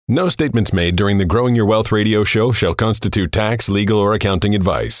No statements made during the Growing Your Wealth radio show shall constitute tax, legal, or accounting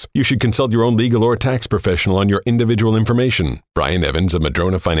advice. You should consult your own legal or tax professional on your individual information. Brian Evans of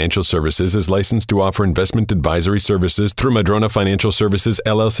Madrona Financial Services is licensed to offer investment advisory services through Madrona Financial Services,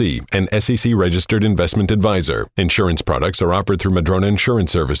 LLC, an SEC-registered investment advisor. Insurance products are offered through Madrona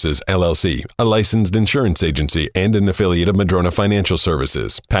Insurance Services, LLC, a licensed insurance agency and an affiliate of Madrona Financial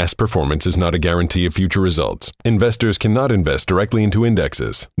Services. Past performance is not a guarantee of future results. Investors cannot invest directly into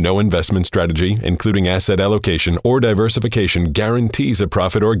indexes. No investment strategy, including asset allocation or diversification, guarantees a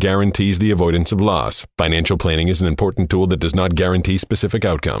profit or guarantees the avoidance of loss. Financial planning is an important tool that does not guarantee specific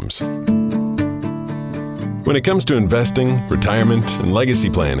outcomes. When it comes to investing, retirement, and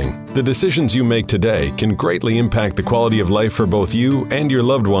legacy planning, the decisions you make today can greatly impact the quality of life for both you and your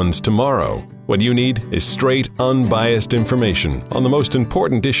loved ones tomorrow. What you need is straight, unbiased information on the most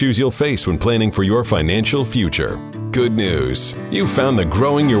important issues you'll face when planning for your financial future. Good news. You found the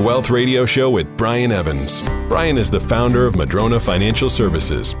Growing Your Wealth radio show with Brian Evans. Brian is the founder of Madrona Financial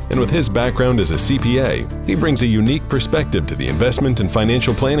Services, and with his background as a CPA, he brings a unique perspective to the investment and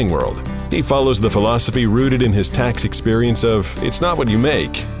financial planning world. He follows the philosophy rooted in his tax experience of, it's not what you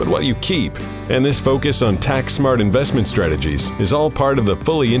make, but what you keep. And this focus on tax-smart investment strategies is all part of the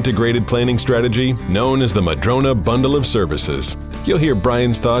fully integrated planning strategy known as the Madrona Bundle of Services. You'll hear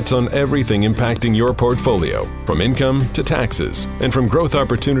Brian's thoughts on everything impacting your portfolio, from income to taxes, and from growth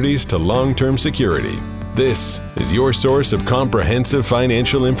opportunities to long-term security. This is your source of comprehensive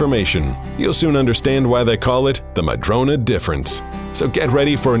financial information. You'll soon understand why they call it the Madrona Difference. So get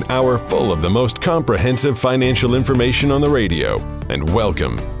ready for an hour full of the most comprehensive financial information on the radio. And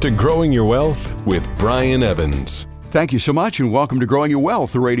welcome to Growing Your Wealth with Brian Evans. Thank you so much, and welcome to Growing Your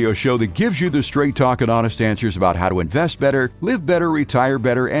Wealth, the radio show that gives you the straight talk and honest answers about how to invest better, live better, retire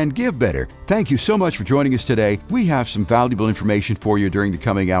better, and give better. Thank you so much for joining us today. We have some valuable information for you during the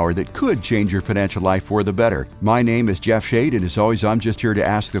coming hour that could change your financial life for the better. My name is Jeff Shade, and as always, I'm just here to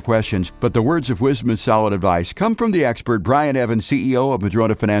ask the questions, but the words of wisdom and solid advice come from the expert Brian Evans, CEO of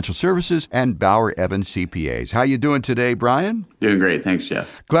Madrona Financial Services and Bauer Evans CPAs. How you doing today, Brian? Doing great. Thanks,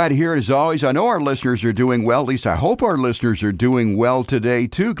 Jeff. Glad to hear it as always. I know our listeners are doing well. At least I hope our listeners are doing well today,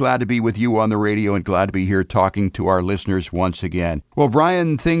 too. Glad to be with you on the radio and glad to be here talking to our listeners once again. Well,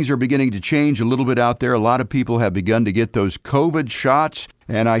 Brian, things are beginning to change a little bit out there. A lot of people have begun to get those COVID shots,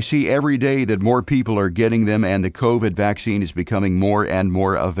 and I see every day that more people are getting them, and the COVID vaccine is becoming more and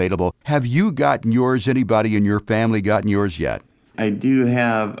more available. Have you gotten yours? Anybody in your family gotten yours yet? I do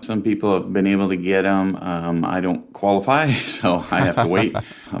have some people have been able to get them. I don't qualify, so I have to wait.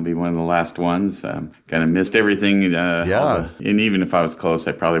 I'll be one of the last ones. Kind of missed everything. And even if I was close,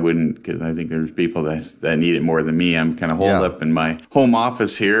 I probably wouldn't, because I think there's people that need it more than me. I'm kind of holed up in my home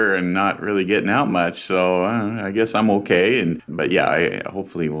office here and not really getting out much, so I guess I'm okay. But I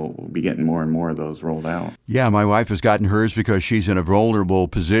hopefully we'll be getting more and more of those rolled out. Yeah, my wife has gotten hers because she's in a vulnerable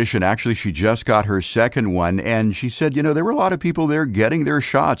position. Actually, she just got her second one, and she said, there were a lot of people there getting their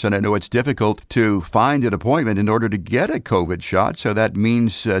shots, and I know it's difficult to find an appointment in order to get a COVID shot, so that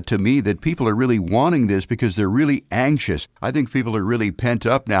means to me that people are really wanting this because they're really anxious. I think people are really pent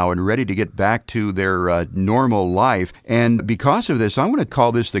up now and ready to get back to their normal life, and because of this, I want to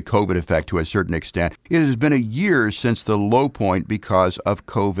call this the COVID effect to a certain extent. It has been a year since the low point because of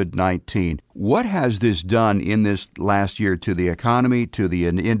COVID-19. What has this done in this last year to the economy, to the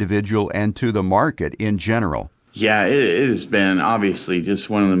individual, and to the market in general? Yeah, it has been obviously just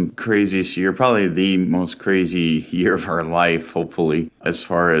one of the craziest year, probably the most crazy year of our life, hopefully, as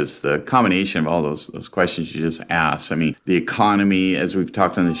far as the combination of all those questions you just asked. I mean, the economy, as we've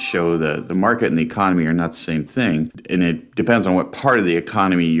talked on the show, the market and the economy are not the same thing. And it depends on what part of the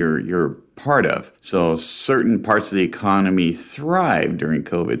economy you're part of. So certain parts of the economy thrived during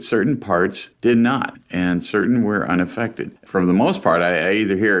COVID, certain parts did not, and certain were unaffected. For the most part, I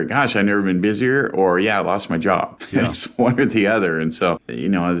either hear, gosh, I've never been busier, or I lost my job. Yeah. It's one or the other. And so,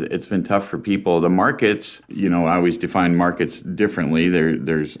 it's been tough for people. The markets, I always define markets differently.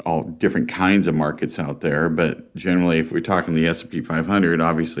 There's all different kinds of markets out there, but generally, if we're talking the S&P 500,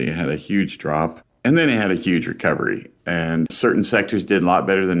 obviously it had a huge drop, and then it had a huge recovery. And certain sectors did a lot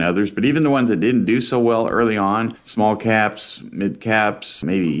better than others, but even the ones that didn't do so well early on, small caps, mid caps,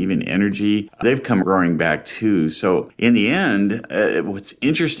 maybe even energy, they've come roaring back too. So in the end, what's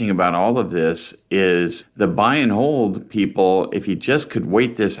interesting about all of this is the buy and hold people, if you just could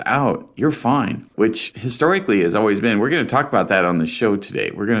wait this out, you're fine, which historically has always been. We're going to talk about that on the show today.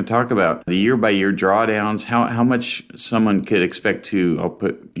 We're going to talk about the year-by-year drawdowns, how much someone could expect to,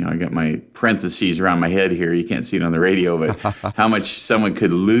 I got my parentheses around my head here. You can't see it on the radio. radio, but how much someone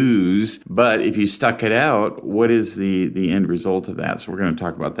could lose. But if you stuck it out, what is the end result of that? So we're going to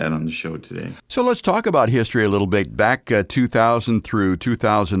talk about that on the show today. So let's talk about history a little bit. Back 2000 through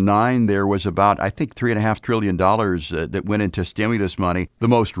 2009, there was about, I think, $3.5 trillion that went into stimulus money. The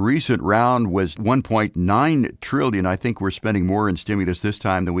most recent round was $1.9 trillion. I think we're spending more in stimulus this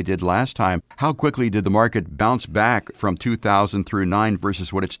time than we did last time. How quickly did the market bounce back from 2000 through 9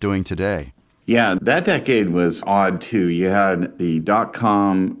 versus what it's doing today? Yeah, that decade was odd too. You had the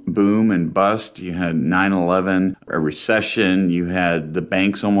dot-com boom and bust. You had 9/11, a recession. You had the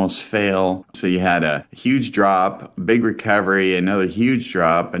banks almost fail. So you had a huge drop, big recovery, another huge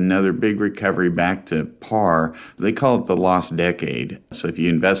drop, another big recovery back to par. They call it the lost decade. So if you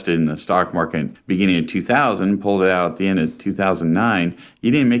invested in the stock market beginning of 2000, pulled it out at the end of 2009,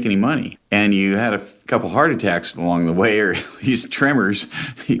 you didn't make any money. And you had a couple heart attacks along the way, or at least tremors,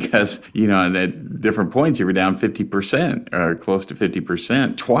 because, at different points you were down 50% or close to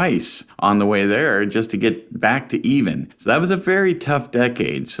 50% twice on the way there just to get back to even. So that was a very tough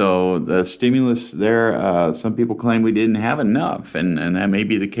decade. So the stimulus there, some people claim we didn't have enough, and that may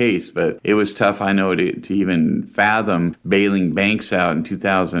be the case, but it was tough, I know, to even fathom bailing banks out in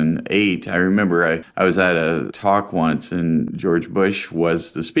 2008. I remember I was at a talk once, and George Bush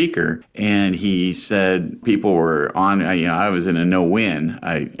was the speaker, and he said people were on, I was in a no-win.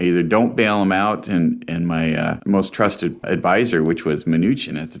 I either don't bail them out, and my most trusted advisor, which was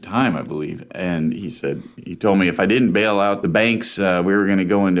Mnuchin at the time, I believe, and he told me if I didn't bail out the banks, we were going to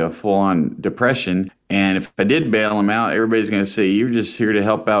go into a full-on depression. And if I did bail them out, everybody's going to say, you're just here to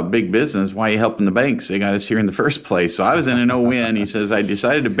help out big business. Why are you helping the banks? They got us here in the first place. So I was in a no-win. He says, I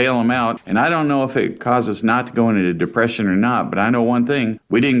decided to bail them out. And I don't know if it caused us not to go into a depression or not, but I know one thing.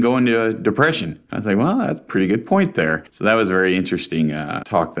 We didn't go into a depression. I was like, well, that's a pretty good point there. So that was a very interesting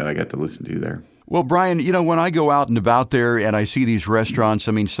talk that I got to listen to there. Well, Brian, when I go out and about there and I see these restaurants,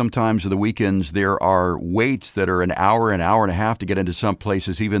 sometimes on the weekends there are waits that are an hour and a half to get into some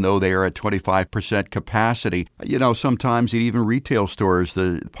places, even though they are at 25% capacity. Sometimes at even retail stores,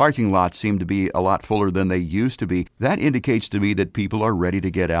 the parking lots seem to be a lot fuller than they used to be. That indicates to me that people are ready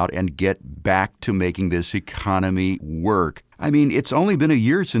to get out and get back to making this economy work. It's only been a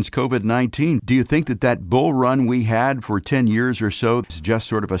year since COVID-19. Do you think that bull run we had for 10 years or so is just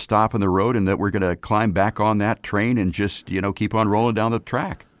sort of a stop in the road, and that we're going to climb back on that train and just, keep on rolling down the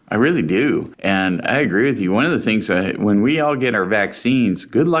track? I really do. And I agree with you. One of the things, when we all get our vaccines,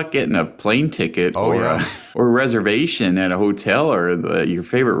 good luck getting a plane ticket or reservation at a hotel or your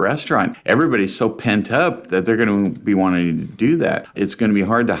favorite restaurant. Everybody's so pent up that they're going to be wanting to do that. It's going to be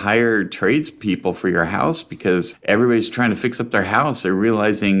hard to hire tradespeople for your house because everybody's trying to fix up their house. They're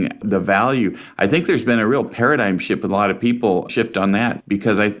realizing the value. I think there's been a real paradigm shift with a lot of people shift on that,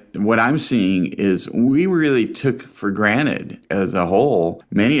 because what I'm seeing is we really took for granted as a whole,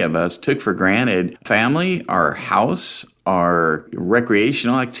 many of us took for granted family, our house, our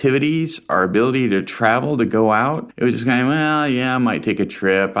recreational activities, our ability to travel, to go out. It was just kind of, I might take a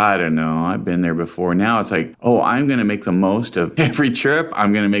trip. I don't know. I've been there before. Now it's like, I'm going to make the most of every trip.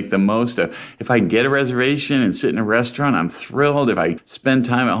 I'm going to make the most of, if I get a reservation and sit in a restaurant, I'm thrilled. If I spend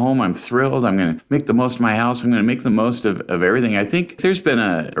time at home, I'm thrilled. I'm going to make the most of my house. I'm going to make the most of everything. I think there's been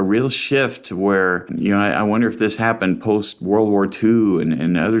a real shift where, I wonder if this happened post World War II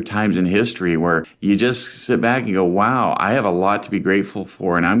and other times in history where you just sit back and go, wow, I have a lot to be grateful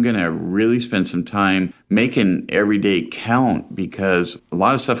for, and I'm going to really spend some time making every day count, because a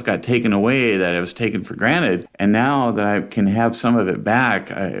lot of stuff got taken away that I was taken for granted. And now that I can have some of it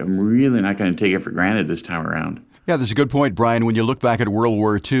back, I'm really not going to take it for granted this time around. Yeah, that's a good point, Brian. When you look back at World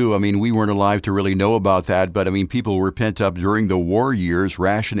War II, we weren't alive to really know about that, but people were pent up during the war years,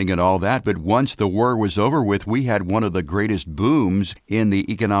 rationing and all that. But once the war was over with, we had one of the greatest booms in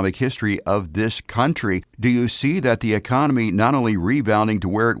the economic history of this country. Do you see that the economy not only rebounding to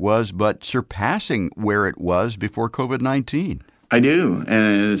where it was, but surpassing where it was before COVID-19? I do.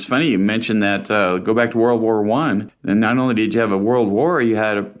 And it's funny you mentioned that, go back to World War I, and not only did you have a world war, you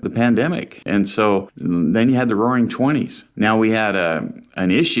had the pandemic. And so then you had the Roaring '20s. Now we had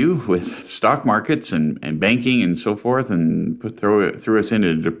an issue with stock markets and banking and so forth, and threw us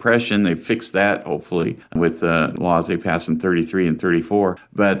into a depression. They fixed that, hopefully, with laws they passed in 33 and 34.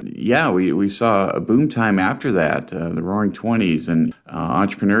 But yeah, we saw a boom time after that, the Roaring '20s, and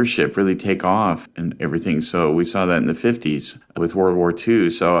entrepreneurship really take off and everything. So we saw that in the 50s. With World War II.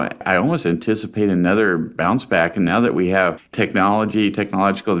 So I almost anticipate another bounce back. And now that we have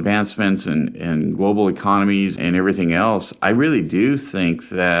technological advancements and global economies and everything else, I really do think think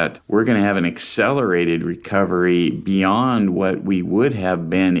that we're going to have an accelerated recovery beyond what we would have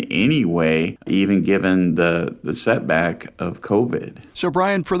been anyway, even given the setback of COVID. So,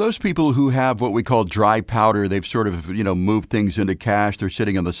 Brian, for those people who have what we call dry powder, they've sort of, moved things into cash, they're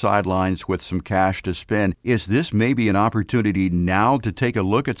sitting on the sidelines with some cash to spend. Is this maybe an opportunity now to take a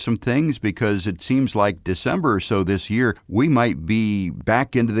look at some things? Because it seems like December or so this year, we might be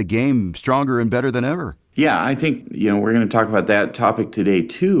back into the game stronger and better than ever. Yeah, I think, we're going to talk about that topic today,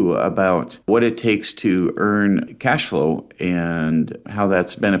 too, about what it takes to earn cash flow and how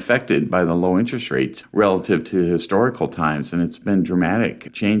that's been affected by the low interest rates relative to historical times. And it's been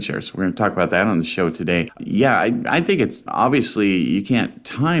dramatic change there. So we're going to talk about that on the show today. Yeah, I think it's obviously you can't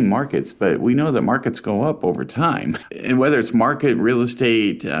time markets, but we know that markets go up over time. And whether it's market, real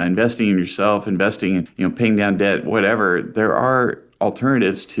estate, investing in yourself, investing in, paying down debt, whatever, there are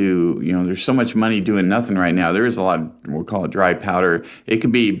alternatives to, there's so much money doing nothing right now. There is a lot of, we'll call it dry powder. It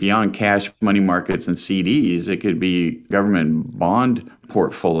could be beyond cash, money markets, and CDs. It could be government bond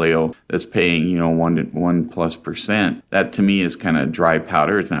portfolio that's paying, 1+%. That to me is kind of dry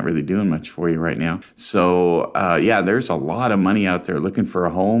powder. It's not really doing much for you right now. So, there's a lot of money out there looking for a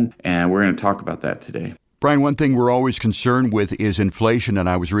home, and we're going to talk about that today. Brian, one thing we're always concerned with is inflation, and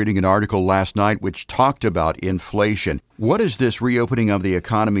I was reading an article last night which talked about inflation. What does this reopening of the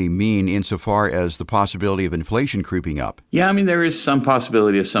economy mean insofar as the possibility of inflation creeping up? Yeah, there is some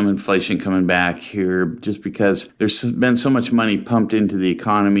possibility of some inflation coming back here just because there's been so much money pumped into the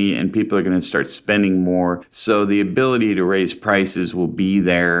economy and people are going to start spending more. So the ability to raise prices will be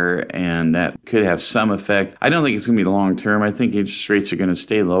there, and that could have some effect. I don't think it's going to be long term. I think interest rates are going to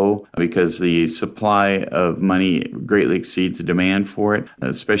stay low because the supply of money greatly exceeds the demand for it,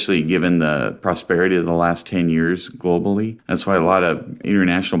 especially given the prosperity of the last 10 years globally. That's why a lot of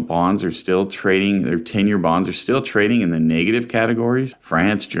international bonds are still trading. Their 10-year bonds are still trading in the negative categories.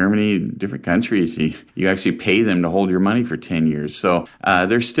 France, Germany, different countries, you actually pay them to hold your money for 10 years. So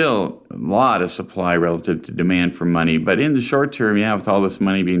there's still a lot of supply relative to demand for money. But in the short term, with all this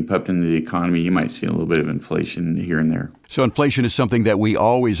money being pumped into the economy, you might see a little bit of inflation here and there. So inflation is something that we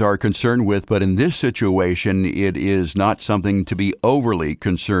always are concerned with, but in this situation, it is not something to be overly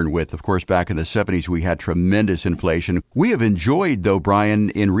concerned with. Of course, back in the 70s, we had tremendous inflation. We have enjoyed, though, Brian,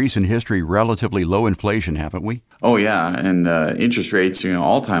 in recent history, relatively low inflation, haven't we? Oh, yeah. And interest rates,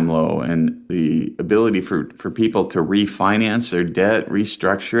 all-time low. And the ability for people to refinance their debt,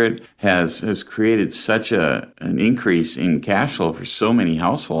 restructure it, has created such an increase in cash flow for so many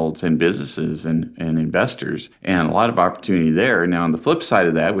households and businesses and investors, and a lot of opportunity there. Now, on the flip side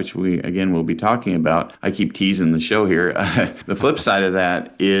of that, which we, again, will be talking about, I keep teasing the show here, the flip side of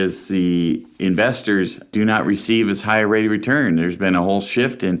that is the investors do not receive as high a rate of return. There's been a whole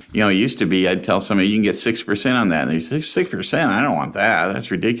shift in, it used to be, I'd tell somebody you can get 6% on that. And they say, 6%? I don't want that.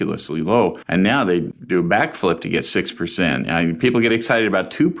 That's ridiculously low. And now they do a backflip to get 6%. People get excited about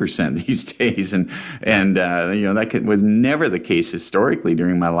 2% these days. And that was never the case historically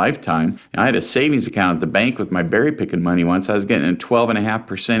during my lifetime. And I had a savings account at the bank with my berry picking money once. I was getting a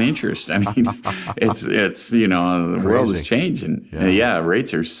 12.5% interest. It's the world is changing.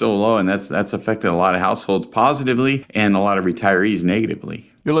 Rates are so low, and that's affected a lot of households positively and a lot of retirees negatively.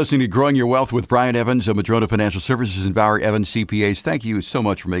 You're listening to Growing Your Wealth with Brian Evans of Madrona Financial Services and Bauer Evans CPAs. Thank you so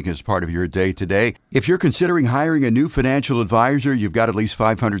much for making us part of your day today. If you're considering hiring a new financial advisor, you've got at least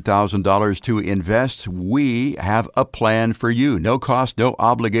 $500,000 to invest, we have a plan for you. No cost, no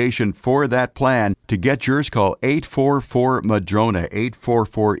obligation for that plan. To get yours, call 844-MADRONA,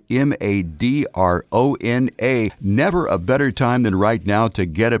 844-MADRONA. Never a better time than right now to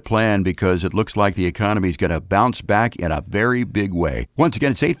get a plan because it looks like the economy is going to bounce back in a very big way. Once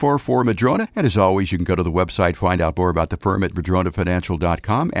again, it's 844-MADRONA. And as always, you can go to the website, find out more about the firm at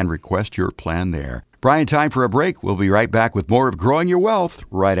madronafinancial.com and request your plan there. Brian, time for a break. We'll be right back with more of Growing Your Wealth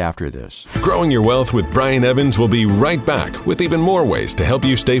right after this. Growing Your Wealth with Brian Evans will be right back with even more ways to help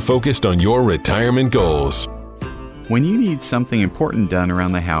you stay focused on your retirement goals. When you need something important done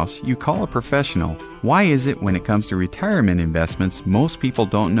around the house, you call a professional. Why is it when it comes to retirement investments, most people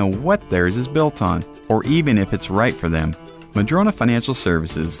don't know what theirs is built on, or even if it's right for them? Madrona Financial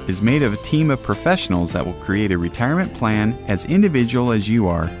Services is made of a team of professionals that will create a retirement plan as individual as you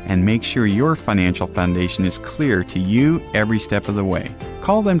are and make sure your financial foundation is clear to you every step of the way.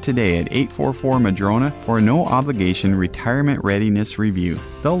 Call them today at 844-MADRONA for a no-obligation retirement readiness review.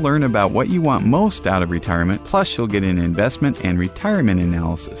 They'll learn about what you want most out of retirement, plus you'll get an investment and retirement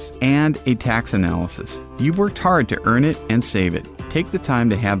analysis and a tax analysis. You've worked hard to earn it and save it. Take the time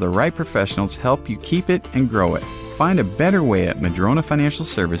to have the right professionals help you keep it and grow it. Find a better way at Madrona Financial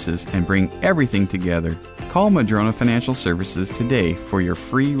Services and bring everything together. Call Madrona Financial Services today for your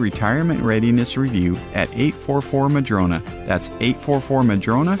free retirement readiness review at 844-MADRONA. That's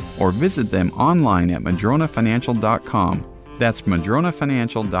 844-MADRONA, or visit them online at madronafinancial.com. That's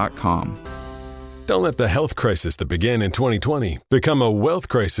madronafinancial.com. Don't let the health crisis that began in 2020 become a wealth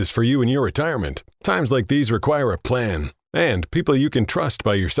crisis for you in your retirement. Times like these require a plan and people you can trust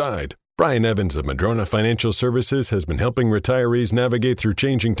by your side. Brian Evans of Madrona Financial Services has been helping retirees navigate through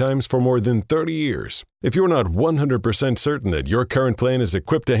changing times for more than 30 years. If you're not 100% certain that your current plan is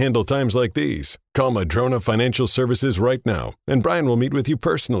equipped to handle times like these, call Madrona Financial Services right now, and Brian will meet with you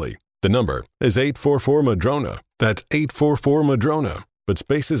personally. The number is 844-MADRONA. That's 844-MADRONA. But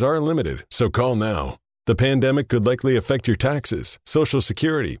spaces are limited, so call now. The pandemic could likely affect your taxes, Social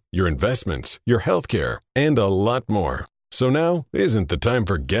Security, your investments, your health care, and a lot more. So now isn't the time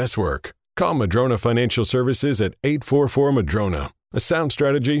for guesswork. Call Madrona Financial Services at 844-MADRONA. A sound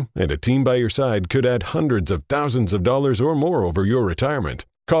strategy and a team by your side could add hundreds of thousands of dollars or more over your retirement.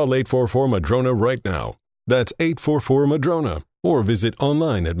 Call 844-MADRONA right now. That's 844-MADRONA. Or visit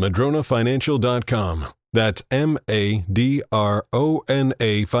online at madronafinancial.com. That's MADRONA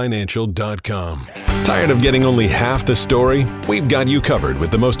financial.com. Tired of getting only half the story? We've got you covered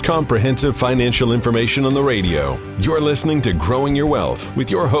with the most comprehensive financial information on the radio. You're listening to Growing Your Wealth with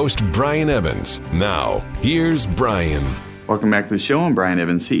your host, Brian Evans. Now, here's Brian. Welcome back to the show. I'm Brian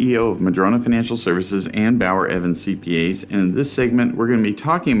Evans, CEO of Madrona Financial Services and Bauer Evans CPAs. And in this segment, we're going to be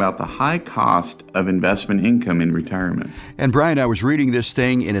talking about the high cost of investment income in retirement. And Brian, I was reading this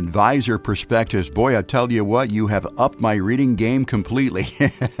thing in Advisor Perspectives. Boy, I tell you what, you have upped my reading game completely.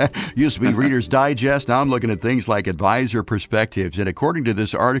 Used to be Reader's Digest. Now I'm looking at things like Advisor Perspectives. And according to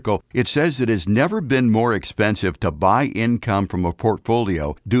this article, it says it has never been more expensive to buy income from a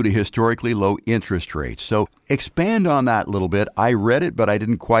portfolio due to historically low interest rates. So expand on that a little bit. I read it, but I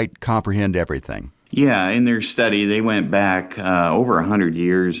didn't quite comprehend everything. Yeah, in their study, they went back over 100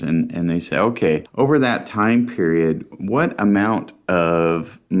 years and they said, okay, over that time period, what amount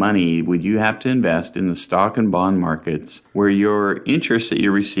of money would you have to invest in the stock and bond markets where your interest that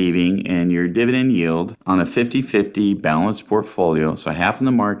you're receiving and your dividend yield on a 50-50 balanced portfolio, so half in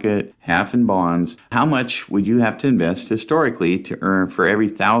the market, half in bonds, how much would you have to invest historically to earn for every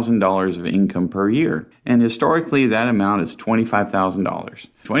 $1,000 of income per year? And historically, that amount is $25,000.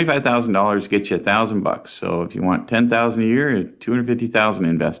 $25,000 gets you $1,000. So if you want $10,000 a year, $250,000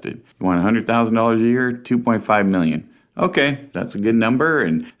 invested. If you want $100,000 a year, $2.5 million. Okay, that's a good number.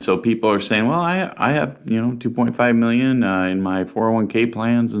 And so people are saying, well, I have, $2.5 million in my 401k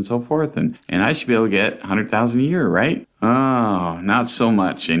plans and so forth, and I should be able to get $100,000 a year, right? Oh, not so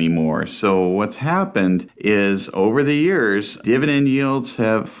much anymore. So what's happened is over the years, dividend yields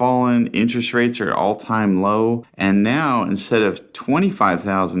have fallen, interest rates are at all-time low, and now instead of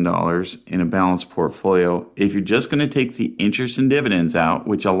 $25,000 in a balanced portfolio, if you're just going to take the interest and dividends out,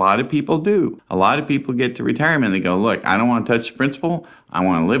 which a lot of people do, a lot of people get to retirement and they go, look, I don't want to touch the principal, I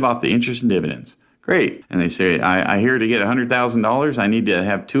want to live off the interest and dividends. Great. And they say, I hear to get $100,000, I need to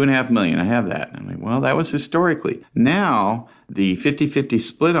have $2.5 million. I have that. And I'm like, well, that was historically. Now, the 50-50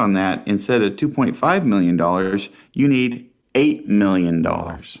 split on that, instead of $2.5 million, you need $8 million.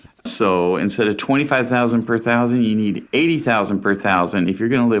 So instead of $25,000 per thousand, you need $80,000 per thousand if you're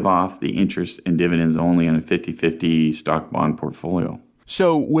going to live off the interest and dividends only on a 50-50 stock bond portfolio.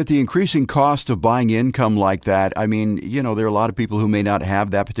 So with the increasing cost of buying income like that, I mean, there are a lot of people who may not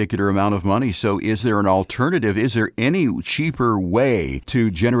have that particular amount of money. So is there an alternative? Is there any cheaper way to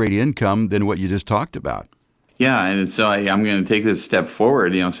generate income than what you just talked about? Yeah, and so I'm going to take this a step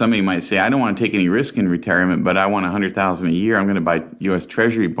forward. Somebody might say, I don't want to take any risk in retirement, but I want $100,000 a year. I'm going to buy U.S.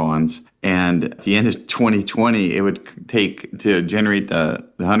 Treasury bonds. And at the end of 2020, it would take to generate the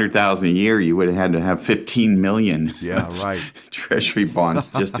 $100,000 a year. You would have had to have 15 million Treasury bonds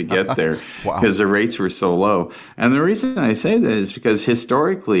just to get there because the rates were so low. And the reason I say that is because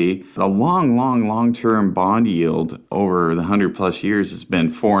historically, the long-term bond yield over the 100 plus years has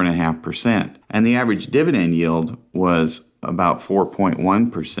been 4.5%. And the average dividend yield was about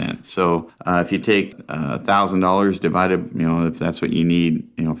 4.1%. So if you take $1,000 divided, if that's what you need,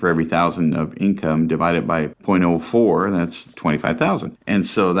 for every 1,000 of income divided by 0.04, that's 25,000. And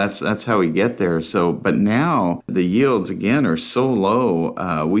so that's how we get there. So, but now the yields again are so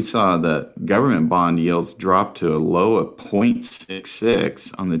low. We saw the government bond yields drop to a low of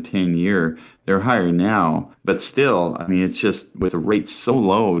 0.66 on the 10-year. They're higher now But still, I mean, it's just with the rates so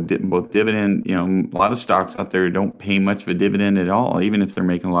low, both dividend, a lot of stocks out there don't pay much of a dividend at all, even if they're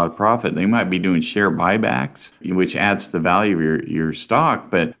making a lot of profit. They might be doing share buybacks, which adds to the value of your stock,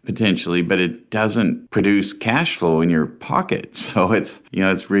 but it doesn't produce cash flow in your pocket. So it's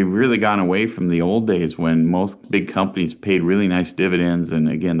really gone away from the old days when most big companies paid really nice dividends, and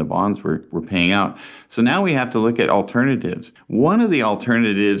again, the bonds were paying out. So now we have to look at alternatives. One of the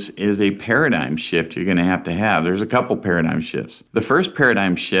alternatives is a paradigm shift you're going to have. There's a couple paradigm shifts. The first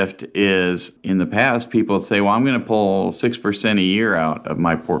paradigm shift is, in the past, people would say, well, I'm going to pull 6% a year out of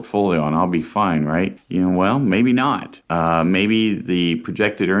my portfolio and I'll be fine, right? Well, maybe not. Maybe the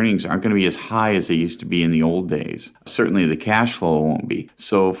projected earnings aren't going to be as high as they used to be in the old days. Certainly the cash flow won't be.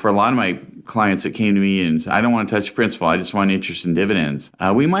 So for a lot of my clients that came to me and said, I don't want to touch principal, I just want interest in dividends,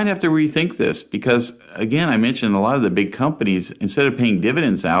 we might have to rethink this because, again, I mentioned a lot of the big companies, instead of paying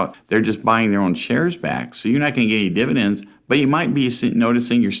dividends out, they're just buying their own shares back. So you're not going to get any dividends, but you might be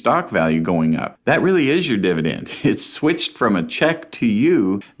noticing your stock value going up. That really is your dividend. It's switched from a check to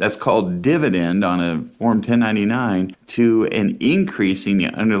you that's called dividend on a Form 1099 to an increase in the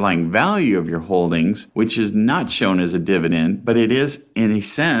underlying value of your holdings, which is not shown as a dividend, but it is, in a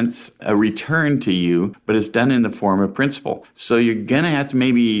sense, a return to you, but it's done in the form of principal. So you're going to have to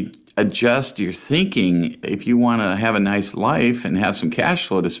maybe adjust your thinking if you want to have a nice life and have some cash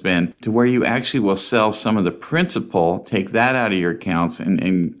flow to spend, to where you actually will sell some of the principal, take that out of your accounts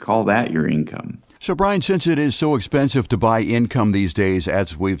and call that your income. So, Brian, since it is so expensive to buy income these days,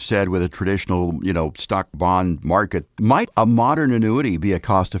 as we've said, with a traditional, stock bond market, might a modern annuity be a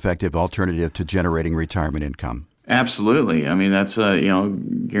cost-effective alternative to generating retirement income? Absolutely. I mean, that's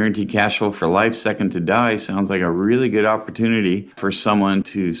guaranteed cash flow for life, second to die. Sounds like a really good opportunity for someone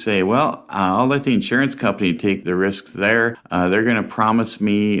to say, well, I'll let the insurance company take the risks there. They're going to promise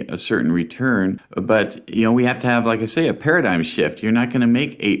me a certain return. But, we have to have, like I say, a paradigm shift. You're not going to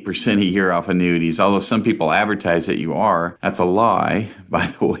make 8% a year off annuities, although some people advertise that you are. That's a lie, by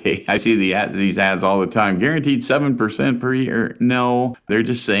the way. I see these ads all the time. Guaranteed 7% per year. No, they're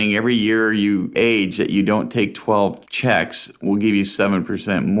just saying every year you age that you don't take 12 checks, we'll give you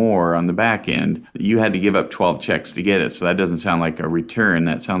 7% more on the back end. You had to give up 12 checks to get it, so that doesn't sound like a return.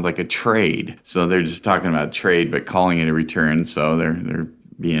 That sounds like a trade. So they're just talking about trade, but calling it a return. So they're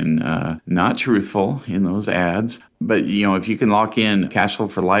being not truthful in those ads. But, if you can lock in cash flow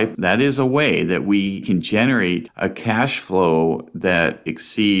for life, that is a way that we can generate a cash flow that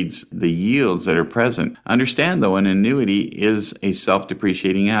exceeds the yields that are present. Understand, though, an annuity is a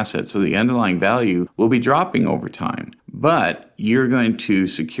self-depreciating asset, so the underlying value will be dropping over time. But you're going to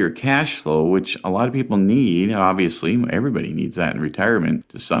secure cash flow, which a lot of people need. Obviously, everybody needs that in retirement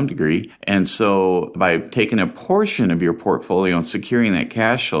to some degree. And so by taking a portion of your portfolio and securing that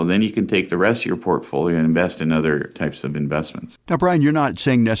cash flow, then you can take the rest of your portfolio and invest in other types of investments. Now, Brian, you're not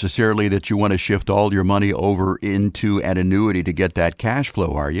saying necessarily that you want to shift all your money over into an annuity to get that cash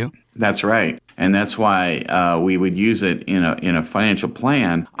flow, are you? That's right. And that's why we would use it in a financial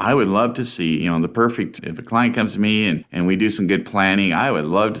plan. I would love to see, if a client comes to me and we do some good planning, I would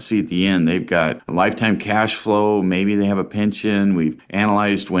love to see at the end they've got a lifetime cash flow. Maybe they have a pension. We've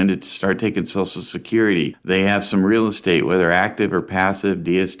analyzed when to start taking Social Security. They have some real estate, whether active or passive,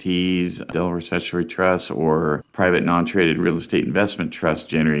 DSTs, Delaware Statutory Trust, or private non-traded real estate investment trust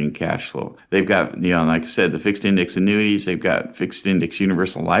generating cash flow. They've got, like I said, the fixed index annuities. They've got fixed index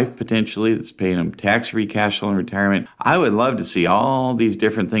universal life potentially that's paying them tax-free cash flow in retirement. I would love to see all these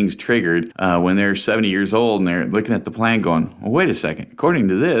different things triggered when they're 70 years old and they're looking at the plan going, well, wait a second. According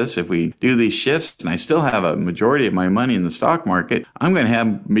to this, if we do these shifts and I still have a majority of my money in the stock market, I'm going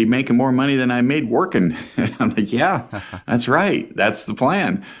to be making more money than I made working. I'm like, yeah, that's right. That's the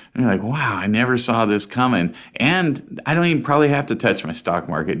plan. And you're like, wow, I never saw this coming. And I don't even probably have to touch my stock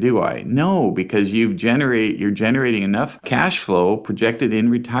market, do I? No, because you're generating enough cash flow projected in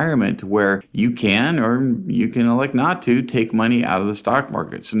retirement to where you can, or you can elect not to, take money out of the stock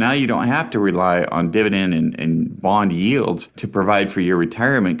market. So now you don't have to rely on dividend and bond yields to provide for your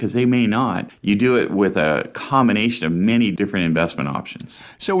retirement, because they may not. You do it with a combination of many different investment options.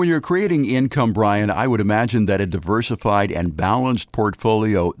 So when you're creating income, Brian, I would imagine that a diversified and balanced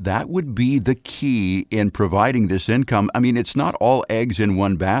portfolio, that would be the key in providing this income. I mean, it's not all eggs in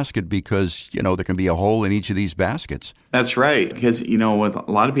one basket because, there can be a hole in each of these baskets. That's right. Because, with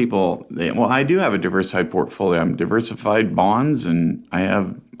a lot of people, I do have a diversified portfolio. I'm diversified bonds and I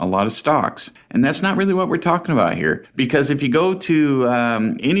have a lot of stocks. And that's not really what we're talking about here. Because if you go to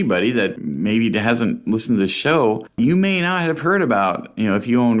anybody that maybe hasn't listened to the show, you may not have heard about, if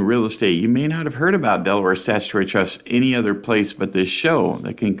you own real estate, you may not have heard about Delaware Statutory Trust any other place but this show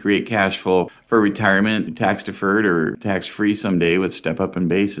that can create cash flow for retirement, tax deferred or tax free someday with step up in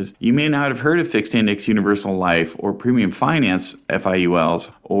basis. You may not have heard of fixed index universal life or premium finance FIULs,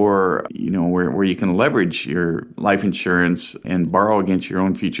 or where you can leverage your life insurance and borrow against your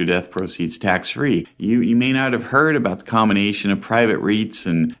own future death proceeds tax free. You may not have heard about the combination of private REITs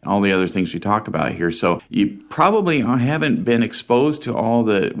and all the other things we talk about here. So you probably haven't been exposed to all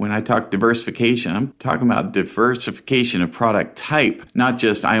the, when I talk diversification, I'm talking about diversification of product type, not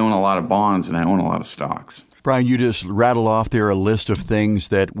just I own a lot of bonds and I own a lot of stocks. Brian, you just rattled off there a list of things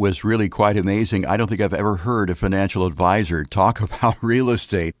that was really quite amazing. I don't think I've ever heard a financial advisor talk about real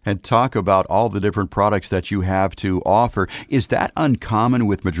estate and talk about all the different products that you have to offer. Is that uncommon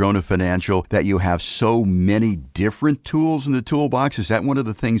with Madrona Financial, that you have so many different tools in the toolbox? Is that one of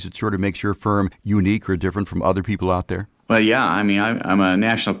the things that sort of makes your firm unique or different from other people out there? Well, yeah, I mean, I'm a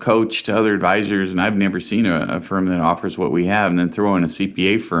national coach to other advisors, and I've never seen a firm that offers what we have. And then throw in a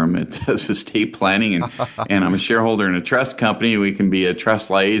CPA firm that does estate planning, and I'm a shareholder in a trust company. We can be a trust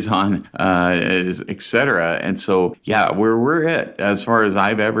liaison, et cetera. And so, yeah, we're at, as far as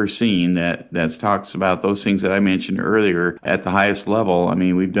I've ever seen, that talks about those things that I mentioned earlier at the highest level. I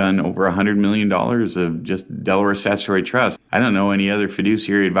mean, we've done over $100 million of just Delaware statutory trust. I don't know any other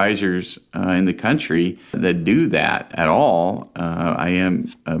fiduciary advisors in the country that do that at all. I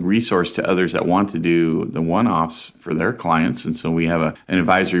am a resource to others that want to do the one-offs for their clients, and so we have an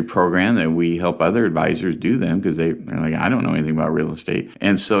advisory program that we help other advisors do them because they're like, I don't know anything about real estate.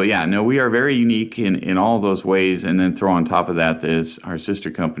 And so, yeah, no, we are very unique in all those ways. And then throw on top of that is our sister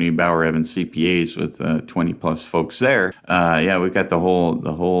company, Bauer Evans CPAs, with 20 plus folks there. Yeah, we've got the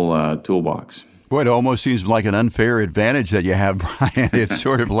whole toolbox. Boy, it almost seems like an unfair advantage that you have, Brian. It's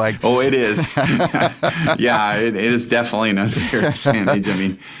sort of like... Oh, it is. Yeah, it is definitely an unfair advantage. I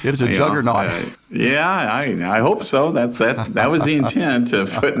mean... It is a juggernaut. Yeah, I hope so. That was the intent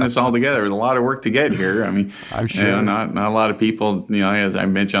of putting this all together. There's a lot of work to get here. I mean, I'm sure. Not a lot of people, as I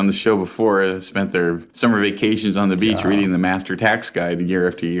mentioned on the show before, spent their summer vacations on the beach reading the Master Tax Guide year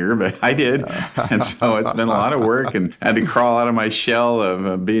after year, but I did. And so it's been a lot of work, and I had to crawl out of my shell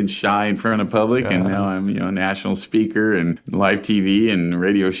of being shy in front of public. And now I'm, a national speaker and live TV and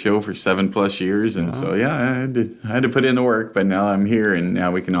radio show for 7+ years. And so, yeah, I had to put in the work, but now I'm here, and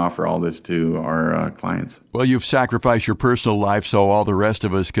now we can offer all this to our clients. Well, you've sacrificed your personal life so all the rest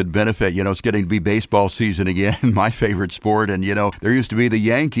of us could benefit. It's getting to be baseball season again, my favorite sport. And, there used to be the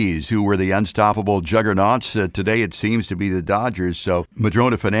Yankees who were the unstoppable juggernauts. Today it seems to be the Dodgers. So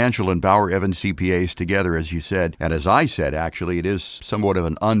Madrona Financial and Bauer Evans CPAs together, as you said. And as I said, actually, it is somewhat of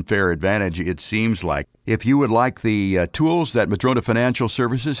an unfair advantage, it seems like. If you would like the tools that Madrona Financial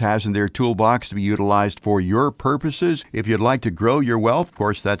Services has in their toolbox to be utilized for your purposes, if you'd like to grow your wealth, of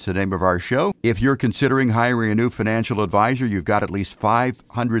course, that's the name of our show. If you're considering hiring a new financial advisor, you've got at least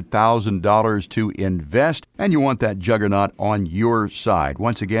 $500,000 to invest, and you want that juggernaut on your side.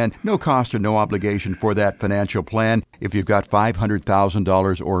 Once again, no cost or no obligation for that financial plan if you've got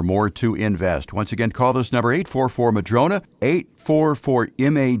 $500,000 or more to invest. Once again, call this number, 844-MADRONA,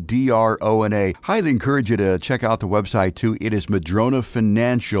 844-MADRONA. Highly encourage you to check out the website too. It is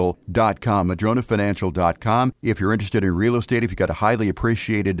madronafinancial.com, madronafinancial.com. If you're interested in real estate, if you've got a highly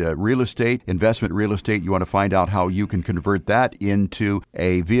appreciated real estate, investment real estate, you want to find out how you can convert that into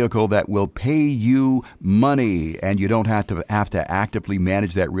a vehicle that will pay you money and you don't have to actively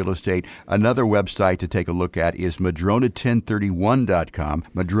manage that real estate. Another website to take a look at is madrona1031.com,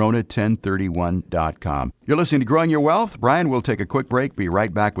 madrona1031.com. You're listening to Growing Your Wealth. Brian, we'll take a quick break. Be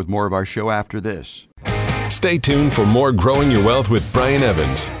right back with more of our show after this. Stay tuned for more Growing Your Wealth with Brian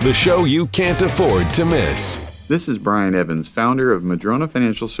Evans, the show you can't afford to miss. This is Brian Evans, founder of Madrona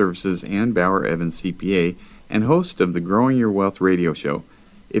Financial Services and Bauer Evans CPA, and host of the Growing Your Wealth radio show.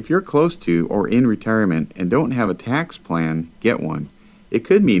 If you're close to or in retirement and don't have a tax plan, get one. It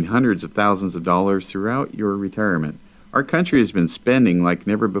could mean hundreds of thousands of dollars throughout your retirement. Our country has been spending like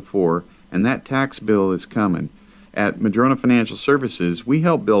never before, and that tax bill is coming. At Madrona Financial Services, we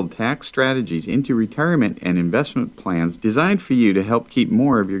help build tax strategies into retirement and investment plans designed for you to help keep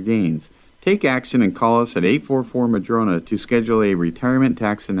more of your gains. Take action and call us at 844-MADRONA to schedule a retirement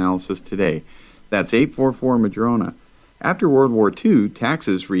tax analysis today. That's 844-MADRONA. After World War II,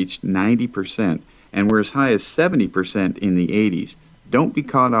 taxes reached 90% and were as high as 70% in the 80s. Don't be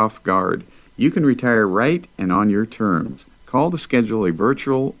caught off guard. You can retire right and on your terms. Call to schedule a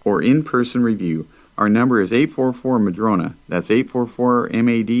virtual or in-person review. Our number is 844-MADRONA. That's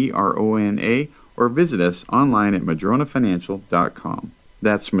 844-MADRONA, or visit us online at madronafinancial.com.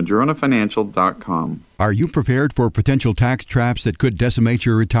 That's madronafinancial.com. Are you prepared for potential tax traps that could decimate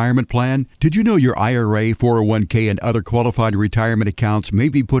your retirement plan? Did you know your IRA, 401k, and other qualified retirement accounts may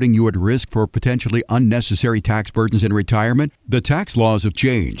be putting you at risk for potentially unnecessary tax burdens in retirement? The tax laws have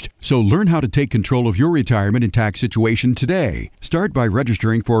changed, so learn how to take control of your retirement and tax situation today. Start by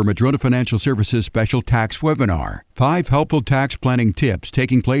registering for Madrona Financial Services special tax webinar. 5 helpful tax planning tips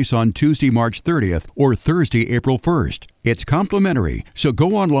taking place on Tuesday, March 30th or Thursday, April 1st. It's complimentary, so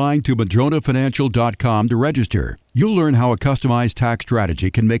go online to madronafinancial.com to register. You'll learn how a customized tax strategy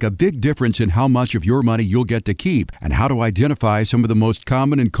can make a big difference in how much of your money you'll get to keep and how to identify some of the most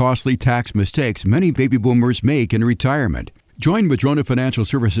common and costly tax mistakes many baby boomers make in retirement. Join Madrona Financial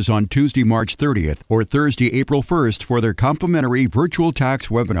Services on Tuesday, March 30th or Thursday, April 1st for their complimentary virtual tax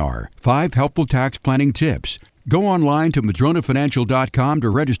webinar, 5 helpful tax planning tips. Go online to madronafinancial.com to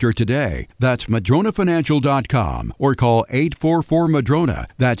register today. That's madronafinancial.com or call 844-MADRONA.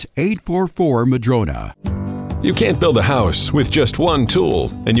 That's 844-MADRONA. You can't build a house with just one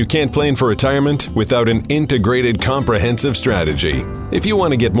tool, and you can't plan for retirement without an integrated, comprehensive strategy. If you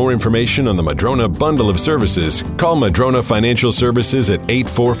want to get more information on the Madrona bundle of services, call Madrona Financial Services at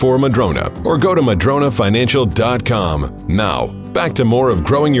 844-MADRONA or go to madronafinancial.com. Now, back to more of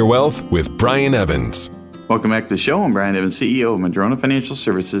Growing Your Wealth with Brian Evans. Welcome back to the show. I'm Brian Evans, CEO of Madrona Financial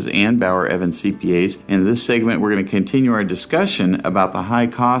Services and Bauer Evans CPAs. In this segment, we're going to continue our discussion about the high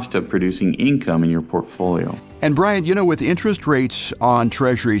cost of producing income in your portfolio. And Brian, with interest rates on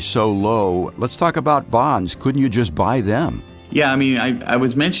Treasuries so low, let's talk about bonds. Couldn't you just buy them? Yeah, I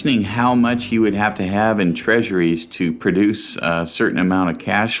was mentioning how much you would have to have in treasuries to produce a certain amount of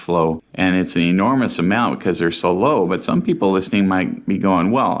cash flow, and it's an enormous amount because they're so low. But some people listening might be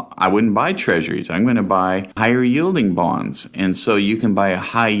going, well, I wouldn't buy treasuries. I'm going to buy higher yielding bonds. And so you can buy a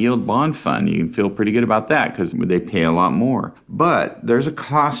high yield bond fund. You can feel pretty good about that because they pay a lot more. But there's a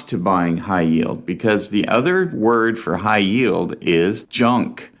cost to buying high yield because the other word for high yield is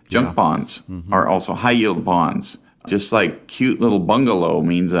junk. Junk bonds are also high yield bonds. Just like cute little bungalow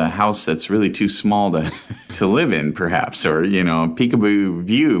means a house that's really too small to live in, perhaps. Or, peekaboo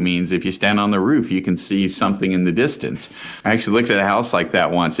view means if you stand on the roof, you can see something in the distance. I actually looked at a house like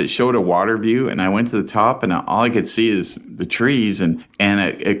that once. It showed a water view, and I went to the top, and all I could see is the trees. And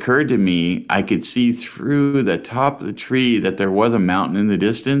it occurred to me, I could see through the top of the tree that there was a mountain in the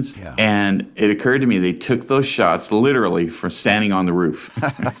distance. Yeah. And it occurred to me they took those shots literally from standing on the roof.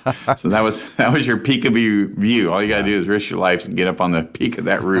 So that was your peekaboo view. All you got to do is risk your life and get up on the peak of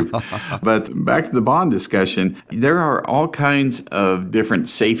that roof. But back to the bond discussion, there are all kinds of different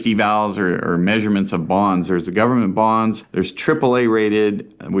safety valves or measurements of bonds. There's the government bonds, there's AAA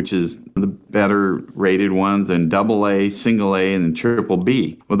rated, which is the better rated ones, and AA, single A, and then triple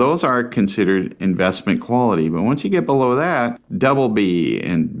B. Well, those are considered investment quality. But once you get below that, double B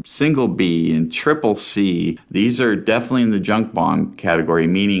and single B and triple C, these are definitely in the junk bond category,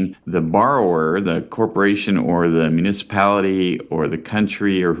 meaning the borrower, the corporation or the municipality or the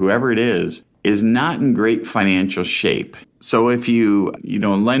country or whoever it is not in great financial shape. So if you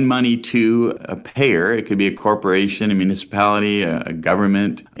lend money to a payer, it could be a corporation, a municipality, a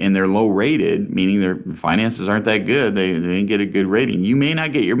government, and they're low rated, meaning their finances aren't that good, they didn't get a good rating, you may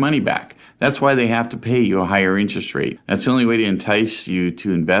not get your money back. That's why they have to pay you a higher interest rate. That's the only way to entice you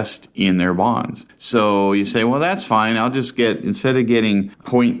to invest in their bonds. So you say, well, that's fine. I'll just instead of getting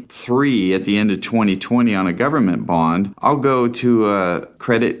 0.3 at the end of 2020 on a government bond, I'll go to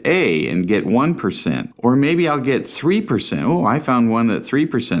credit A and get 1%. Or maybe I'll get 3%. Oh, I found one at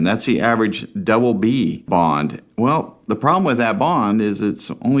 3%. That's the average double B bond. Well, the problem with that bond is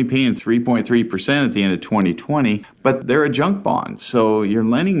it's only paying 3.3% at the end of 2020, but they're a junk bond. So you're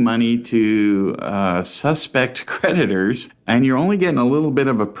lending money to suspect creditors, and you're only getting a little bit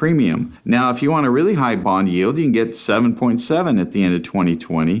of a premium. Now, if you want a really high bond yield, you can get 7.7 at the end of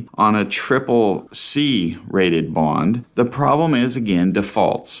 2020 on a triple C rated bond. The problem is, again,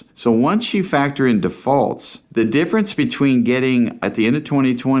 defaults. So once you factor in defaults, the difference between getting at the end of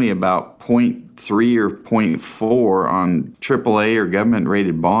 2020 about 0.3 or 0.4 on AAA or government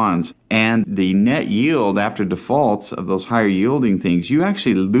rated bonds and the net yield after defaults of those higher yielding things, you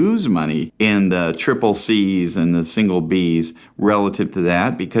actually lose money in the triple C's and the single B's relative to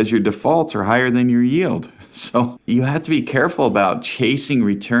that because your defaults are higher than your yield. So you have to be careful about chasing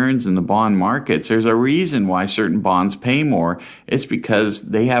returns in the bond markets. There's a reason why certain bonds pay more. It's because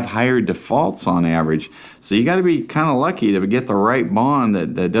they have higher defaults on average. So you got to be kind of lucky to get the right bond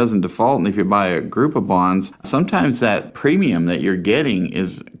that doesn't default. And if you buy a group of bonds, sometimes that premium that you're getting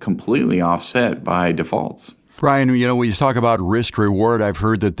is completely offset by defaults. Brian, when you talk about risk reward, I've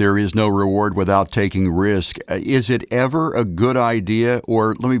heard that there is no reward without taking risk. Is it ever a good idea,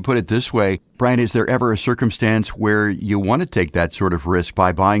 or let me put it this way, Brian, is there ever a circumstance where you want to take that sort of risk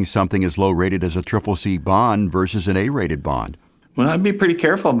by buying something as low rated as a CCC bond versus an A-rated bond? Well, I'd be pretty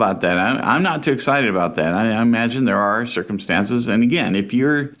careful about that. I'm not too excited about that. I imagine there are circumstances. And again, if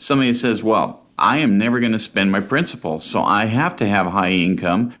you're somebody that says, well, I am never going to spend my principal, so I have to have high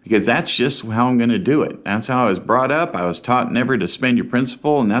income because that's just how I'm going to do it. That's how I was brought up. I was taught never to spend your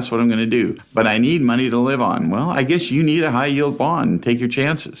principal, and that's what I'm going to do. But I need money to live on. Well, I guess you need a high yield bond and take your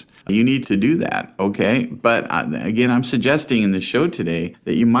chances. You need to do that, okay? But again, I'm suggesting in the show today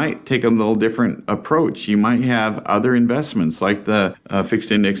that you might take a little different approach. You might have other investments like the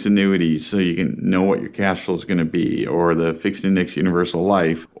fixed index annuities so you can know what your cash flow is going to be, or the fixed index universal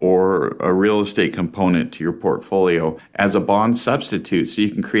life, or a real estate component to your portfolio as a bond substitute so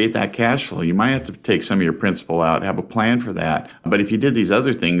you can create that cash flow. You might have to take some of your principal out, have a plan for that. But if you did these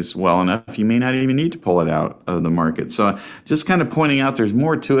other things well enough, you may not even need to pull it out of the market. So just kind of pointing out there's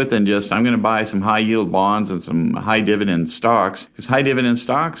more to it than just I'm going to buy some high yield bonds and some high dividend stocks, because high dividend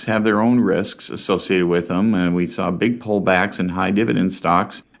stocks have their own risks associated with them. And we saw big pullbacks in high dividend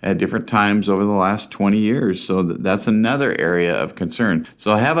stocks at different times over the last 20 years. So that's another area of concern.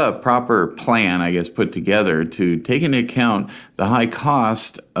 So have a proper plan, I guess, put together to take into account the high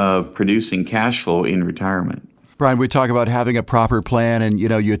cost of producing cash flow in retirement. Brian, we talk about having a proper plan, and,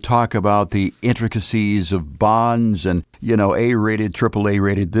 you talk about the intricacies of bonds and, A-rated, AAA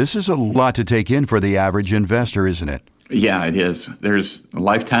rated. This is a lot to take in for the average investor, isn't it? Yeah, it is. There's a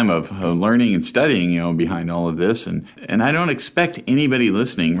lifetime of learning and studying, behind all of this. And I don't expect anybody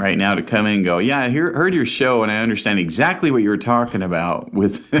listening right now to come in and go, yeah, I heard your show and I understand exactly what you were talking about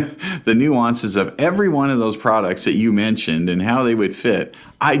with the nuances of every one of those products that you mentioned and how they would fit.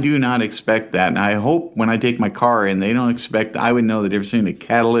 I do not expect that. And I hope when I take my car in, they don't expect I would know the difference between a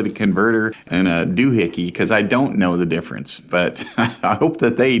catalytic converter and a doohickey, because I don't know the difference. But I hope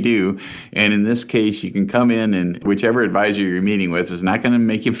that they do. And in this case, you can come in, and whichever advisor you're meeting with is not going to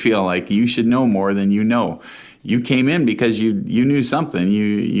make you feel like you should know more than you know. You came in because you knew something.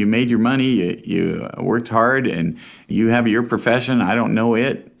 You made your money, you worked hard, and you have your profession. I don't know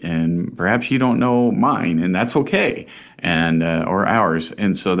it, and perhaps you don't know mine, and that's okay, and or ours,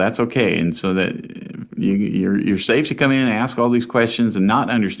 and so that's okay. And so that you're safe to come in and ask all these questions and not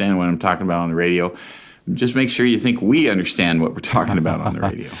understand what I'm talking about on the radio. Just make sure you think we understand what we're talking about on the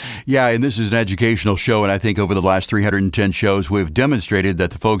radio. Yeah, and this is an educational show, and I think over the last 310 shows, we've demonstrated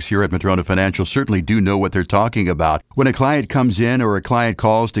that the folks here at Madrona Financial certainly do know what they're talking about. When a client comes in or a client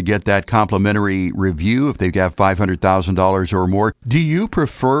calls to get that complimentary review, if they have $500,000 or more, do you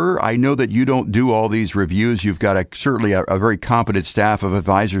prefer, I know that you don't do all these reviews, you've got certainly a very competent staff of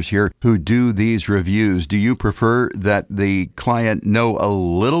advisors here who do these reviews. Do you prefer that the client know a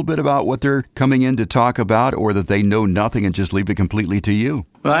little bit about what they're coming in to talk about, or that they know nothing and just leave it completely to you?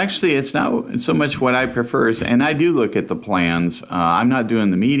 Well, actually, it's not so much what I prefer, and I do look at the plans. I'm not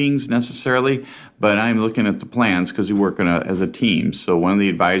doing the meetings necessarily, but I'm looking at the plans because we work as a team. So one of the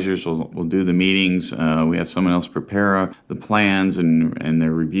advisors will do the meetings. We have someone else prepare the plans, and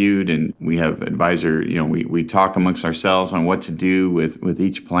they're reviewed. And we have advisor, we talk amongst ourselves on what to do with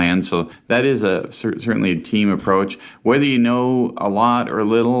each plan. So that is certainly a team approach. Whether you know a lot or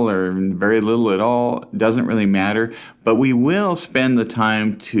little or very little at all doesn't really matter. But we will spend the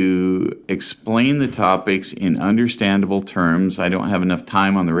time to explain the topics in understandable terms. I don't have enough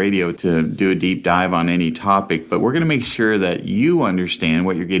time on the radio to do a deep dive on any topic, but we're going to make sure that you understand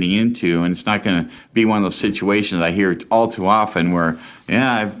what you're getting into, and it's not going to be one of those situations I hear all too often where,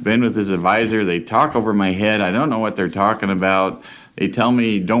 yeah, I've been with this advisor, they talk over my head, I don't know what they're talking about. They tell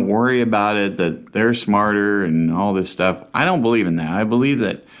me, don't worry about it, that they're smarter and all this stuff. I don't believe in that. I believe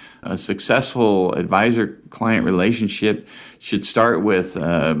that a successful advisor-client relationship should start with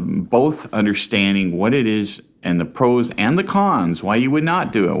both understanding what it is and the pros and the cons, why you would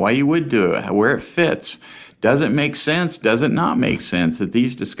not do it, why you would do it, where it fits. Does it make sense? Does it not make sense? That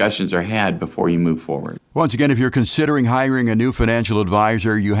these discussions are had before you move forward. Once again, if you're considering hiring a new financial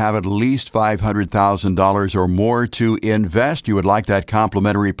advisor, you have at least $500,000 or more to invest, you would like that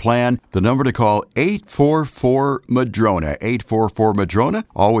complimentary plan, the number to call, 844-MADRONA, 844-MADRONA.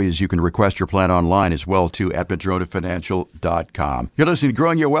 Always, you can request your plan online as well, too, at MadronaFinancial.com. You're listening to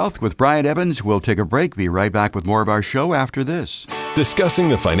Growing Your Wealth with Brian Evans. We'll take a break. Be right back with more of our show after this. Discussing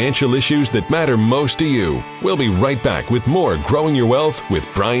the financial issues that matter most to you. We'll be right back with more Growing Your Wealth with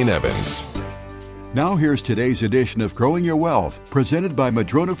Brian Evans. Now here's today's edition of Growing Your Wealth, presented by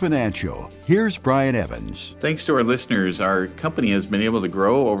Madrona Financial. Here's Brian Evans. Thanks to our listeners, our company has been able to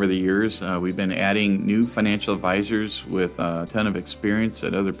grow over the years. We've been adding new financial advisors with a ton of experience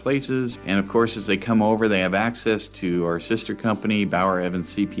at other places. And of course, as they come over, they have access to our sister company, Bauer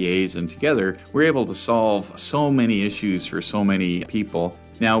Evans CPAs. And together, we're able to solve so many issues for so many people.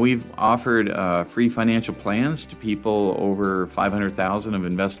 Now, we've offered free financial plans to people over $500,000 of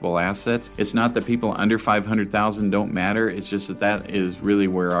investable assets. It's not that people under $500,000 don't matter. It's just that is really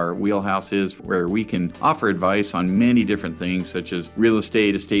where our wheelhouse is, where we can offer advice on many different things, such as real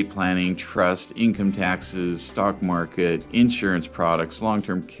estate, estate planning, trust, income taxes, stock market, insurance products,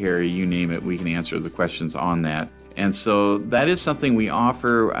 long-term care, you name it. We can answer the questions on that. And so that is something we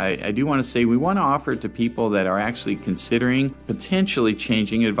offer. I do want to say we want to offer it to people that are actually considering potentially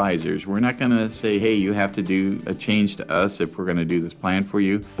changing advisors. We're not going to say, hey, you have to do a change to us if we're going to do this plan for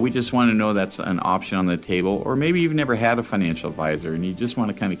you. We just want to know that's an option on the table. Or maybe you've never had a financial advisor and you just want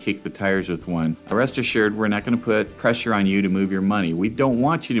to kind of kick the tires with one. Rest assured, we're not going to put pressure on you to move your money. We don't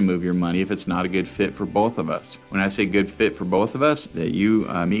want you to move your money if it's not a good fit for both of us. When I say good fit for both of us, that you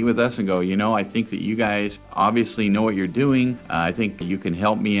meet with us and go, I think that you guys obviously know what you're doing. I think you can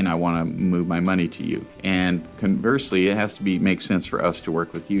help me and I want to move my money to you. And conversely, it has to make sense for us to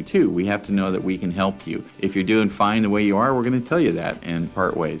work with you too. We have to know that we can help you. If you're doing fine the way you are, we're going to tell you that and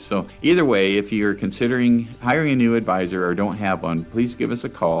part ways. So either way, if you're considering hiring a new advisor or don't have one, please give us a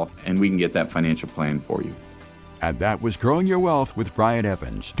call and we can get that financial plan for you. And that was Growing Your Wealth with Brian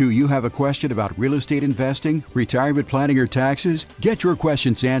Evans. Do you have a question about real estate investing, retirement planning, or taxes? Get your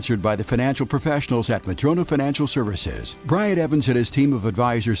questions answered by the financial professionals at Madrona Financial Services. Brian Evans and his team of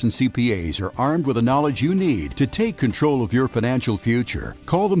advisors and CPAs are armed with the knowledge you need to take control of your financial future.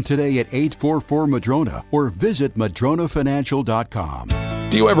 Call them today at 844-MADRONA or visit madronafinancial.com.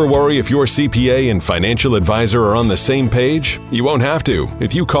 Do you ever worry if your CPA and financial advisor are on the same page? You won't have to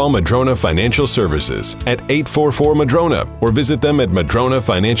if you call Madrona Financial Services at 844-MADRONA or visit them at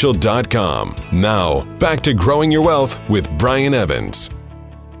madronafinancial.com. Now, back to Growing Your Wealth with Brian Evans.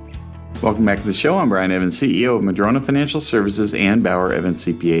 Welcome back to the show. I'm Brian Evans, CEO of Madrona Financial Services and Bauer Evans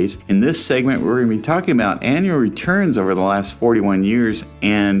CPAs. In this segment, we're going to be talking about annual returns over the last 41 years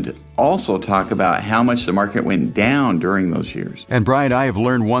and also talk about how much the market went down during those years. And Brian, I have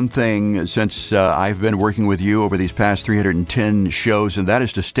learned one thing since I've been working with you over these past 310 shows, and that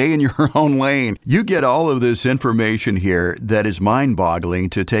is to stay in your own lane. You get all of this information here that is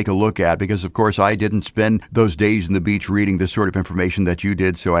mind-boggling to take a look at because, of course, I didn't spend those days in the beach reading this sort of information that you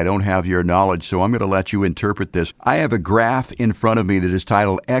did, so I don't have your knowledge, so I'm going to let you interpret this. I have a graph in front of me that is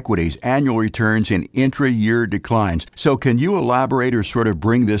titled Equities, Annual Returns and Intra-Year Declines. So can you elaborate or sort of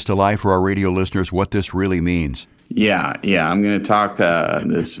bring this to life for our radio listeners, what this really means? Yeah. I'm going to talk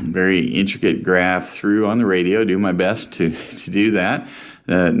this very intricate graph through on the radio, do my best to do that.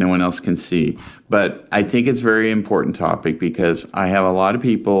 No one else can see. But I think it's a very important topic because I have a lot of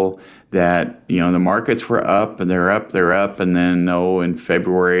people that, the markets were up and they're up. And then, in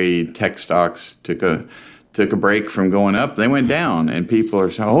February, tech stocks took a break from going up. They went down and people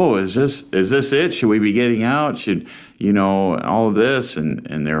are saying, is this it? Should we be getting out? Should, all of this.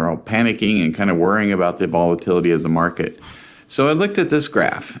 And they're all panicking and kind of worrying about the volatility of the market. So I looked at this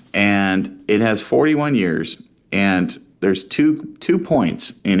graph and it has 41 years and there's two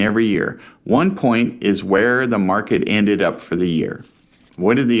points in every year. One point is where the market ended up for the year.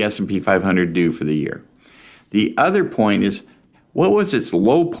 What did the S&P 500 do for the year? The other point is what was its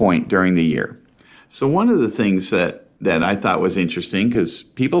low point during the year? So one of the things that I thought was interesting, because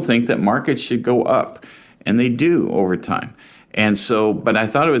people think that markets should go up, and they do over time. And so, but I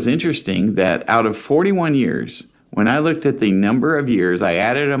thought it was interesting that out of 41 years, when I looked at the number of years, I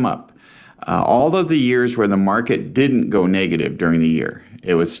added them up, all of the years where the market didn't go negative during the year,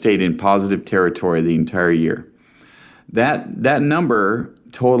 it stayed in positive territory the entire year. That number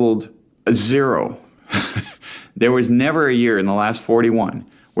totaled 0. There was never a year in the last 41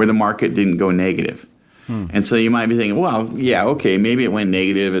 where the market didn't go negative. And so you might be thinking, well, yeah, okay, maybe it went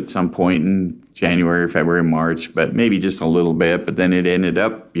negative at some point in January, February, March, but maybe just a little bit. But then it ended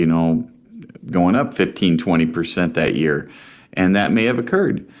up, going up 15, 20% that year. And that may have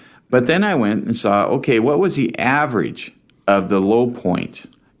occurred. But then I went and saw, okay, what was the average of the low points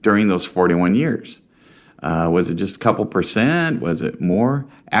during those 41 years? Was it just a couple percent? Was it more?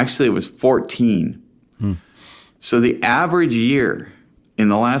 Actually, it was 14. So the average year in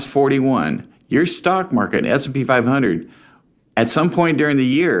the last 41, your stock market, S&P 500, at some point during the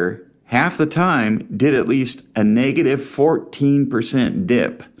year, half the time did at least a negative 14%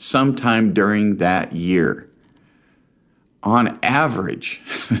 dip sometime during that year. On average.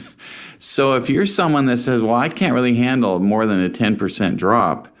 So if you're someone that says, well, I can't really handle more than a 10%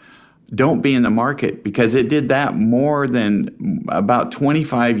 drop, don't be in the market, because it did that more than about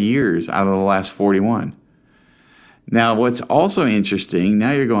 25 years out of the last 41. Now, what's also interesting,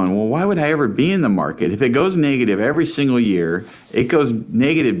 now you're going, well, why would I ever be in the market? If it goes negative every single year, it goes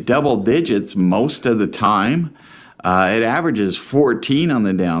negative double digits most of the time. It averages 14 on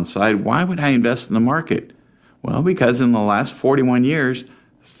the downside. Why would I invest in the market? Well, because in the last 41 years,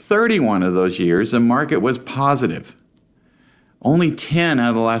 31 of those years, the market was positive. Only 10 out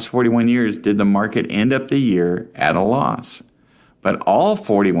of the last 41 years did the market end up the year at a loss. But all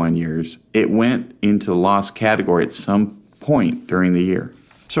 41 years, it went into the loss category at some point during the year.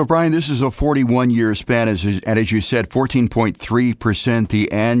 So, Brian, this is a 41-year span, and as you said, 14.3%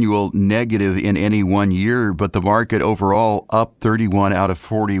 the annual negative in any 1 year, but the market overall up 31 out of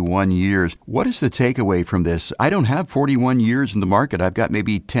 41 years. What is the takeaway from this? I don't have 41 years in the market. I've got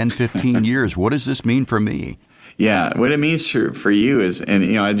maybe 10, 15 years. What does this mean for me? Yeah, what it means for you is,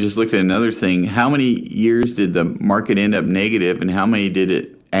 and I just looked at another thing, how many years did the market end up negative, and how many did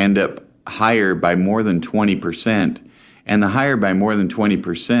it end up higher by more than 20%? And the higher by more than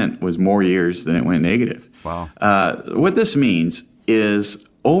 20% was more years than it went negative. Wow. What this means is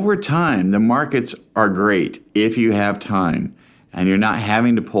over time, the markets are great if you have time and you're not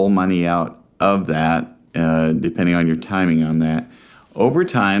having to pull money out of that, depending on your timing on that. Over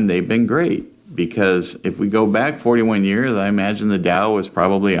time, they've been great. Because if we go back 41 years, I imagine the Dow was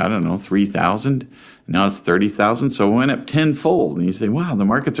probably, 3,000. Now it's 30,000. So it went up tenfold. And you say, wow, the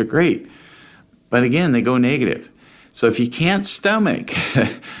markets are great. But again, they go negative. So if you can't stomach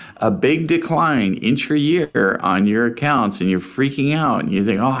a big decline intra-year on your accounts and you're freaking out and you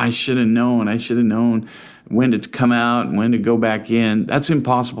think, I should have known when to come out and when to go back in, that's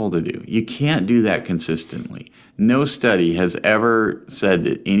impossible to do. You can't do that consistently. No study has ever said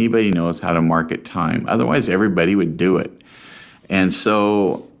that anybody knows how to market time. Otherwise, everybody would do it. And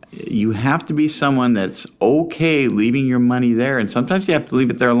so you have to be someone that's okay leaving your money there. And sometimes you have to leave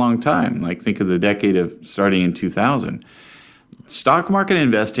it there a long time. Like think of the decade of starting in 2000. Stock market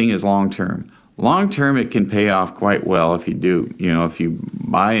investing is long-term. Long-term, it can pay off quite well if you do. If you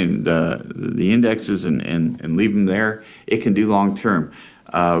buy the indexes and leave them there, it can do long-term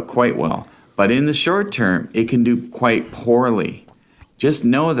quite well. But in the short term, it can do quite poorly. Just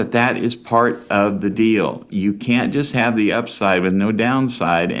know that is part of the deal. You can't just have the upside with no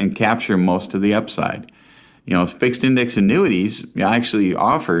downside and capture most of the upside. Fixed index annuities actually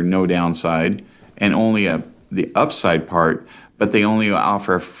offer no downside and only the upside part, but they only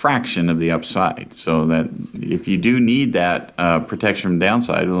offer a fraction of the upside. So that if you do need that protection from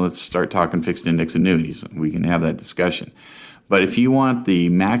downside, well, let's start talking fixed index annuities. We can have that discussion. But if you want the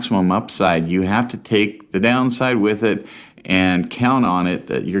maximum upside, you have to take the downside with it and count on it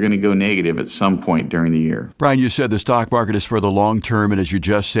that you're going to go negative at some point during the year. Brian, you said the stock market is for the long term, and as you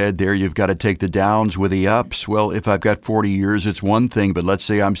just said there, you've got to take the downs with the ups. Well, if I've got 40 years, it's one thing, but let's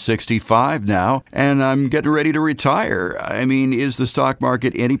say I'm 65 now and I'm getting ready to retire. I mean, is the stock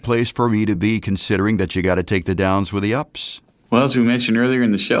market any place for me to be, considering that you got to take the downs with the ups? Well, as we mentioned earlier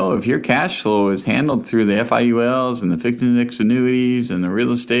in the show, if your cash flow is handled through the FIULs and the fixed index annuities and the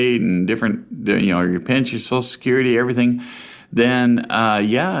real estate and different, your pension, Social Security, everything, then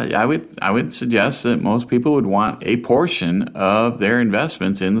I would suggest that most people would want a portion of their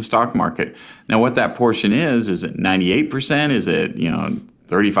investments in the stock market. Now, what that portion is it 98%? Is it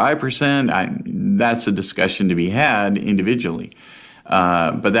 35%? That's a discussion to be had individually.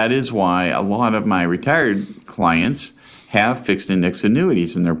 But that is why a lot of my retired clients have fixed index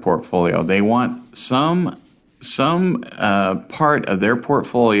annuities in their portfolio. They want some part of their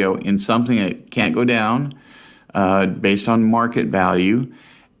portfolio in something that can't go down based on market value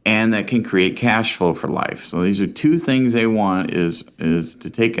and that can create cash flow for life. So these are two things they want is to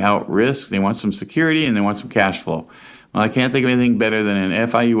take out risk. They want some security and they want some cash flow. Well, I can't think of anything better than an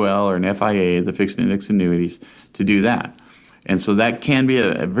FIUL or an FIA, the fixed index annuities, to do that. And so that can be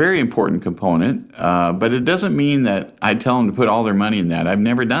a very important component, but it doesn't mean that I tell them to put all their money in that. I've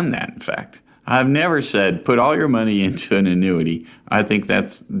never done that, in fact. I've never said put all your money into an annuity. I think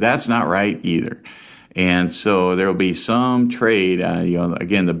that's not right either. And so there will be some trade.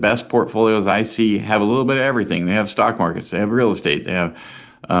 Again, the best portfolios I see have a little bit of everything. They have stock markets, they have real estate, they have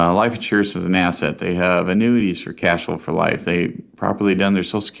life insurance is an asset. They have annuities for cash flow for life. They properly done their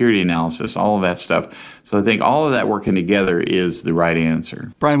Social Security analysis, all of that stuff. So I think all of that working together is the right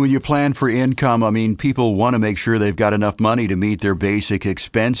answer. Brian, when you plan for income, I mean, people want to make sure they've got enough money to meet their basic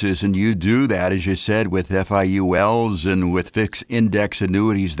expenses, and you do that, as you said, with FIULs and with fixed index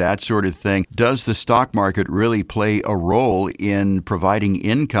annuities, that sort of thing. Does the stock market really play a role in providing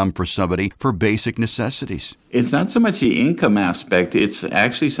income for somebody for basic necessities? It's not so much the income aspect. It's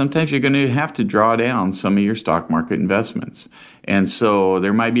actually sometimes you're going to have to draw down some of your stock market investments. And so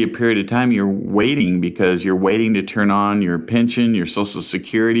there might be a period of time you're waiting because you're waiting to turn on your pension, your Social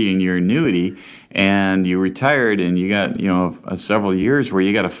Security, and your annuity, and you retired and you got, several years where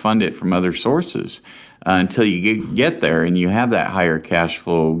you got to fund it from other sources until you get there and you have that higher cash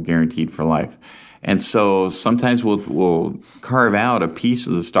flow guaranteed for life. And so sometimes we'll carve out a piece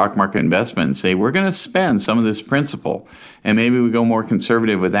of the stock market investment and say, we're going to spend some of this principal. And maybe we go more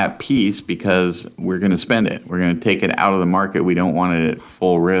conservative with that piece because we're going to spend it. We're going to take it out of the market. We don't want it at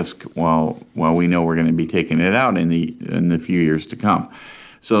full risk while we know we're going to be taking it out in the few years to come.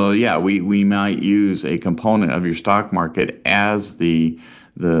 So yeah, we might use a component of your stock market as the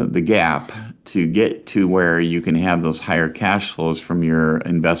gap to get to where you can have those higher cash flows from your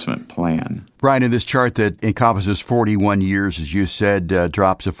investment plan. Brian, in this chart that encompasses 41 years, as you said,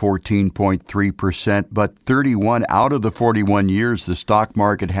 drops of 14.3%, but 31 out of the 41 years the stock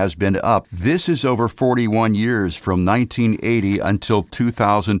market has been up. This is over 41 years from 1980 until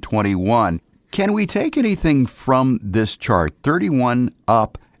 2021. Can we take anything from this chart? 31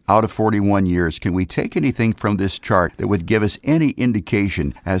 up out of 41 years. Can we take anything from this chart that would give us any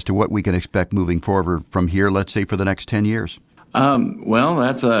indication as to what we can expect moving forward from here, let's say for the next 10 years? Well,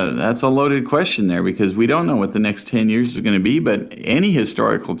 that's a loaded question there because we don't know what the next 10 years is going to be, but any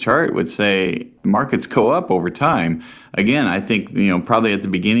historical chart would say markets go up over time. Again, I think, probably at the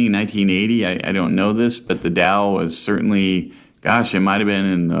beginning, 1980, I don't know this, but the Dow was certainly, it might have been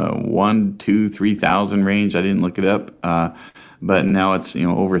in the 1, 2, 3,000 range. I didn't look it up. But now it's,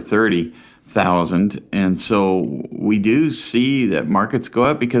 over 30,000. And so we do see that markets go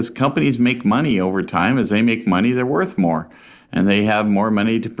up because companies make money over time. As they make money, they're worth more. And they have more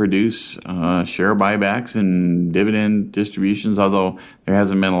money to produce share buybacks and dividend distributions, although there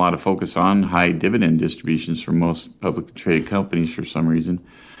hasn't been a lot of focus on high dividend distributions for most publicly traded companies for some reason.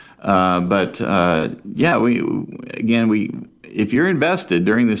 If you're invested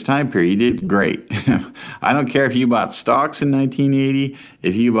during this time period, you did great. I don't care if you bought stocks in 1980,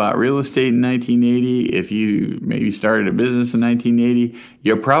 if you bought real estate in 1980, if you maybe started a business in 1980,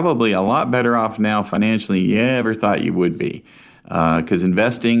 you're probably a lot better off now financially than you ever thought you would be. Because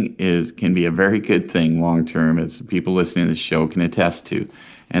investing can be a very good thing long term, as people listening to this show can attest to.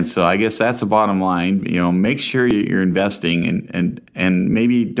 And so I guess that's the bottom line. Make sure you're investing and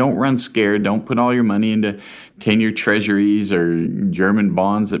maybe don't run scared. Don't put all your money into 10-year treasuries or German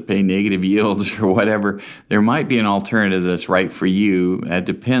bonds that pay negative yields or whatever. There might be an alternative that's right for you. That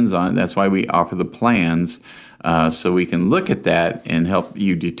depends on, that's why we offer the plans. So we can look at that and help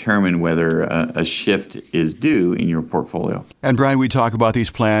you determine whether a shift is due in your portfolio. And Brian, we talk about these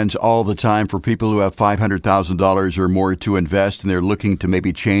plans all the time for people who have $500,000 or more to invest and they're looking to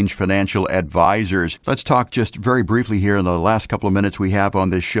maybe change financial advisors. Let's talk just very briefly here in the last couple of minutes we have on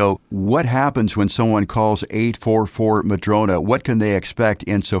this show. What happens when someone calls 844-MADRONA? What can they expect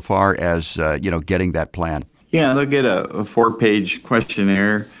insofar as, getting that plan? Yeah, they'll get a 4-page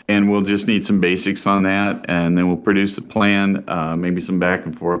questionnaire, and we'll just need some basics on that, and then we'll produce a plan, maybe some back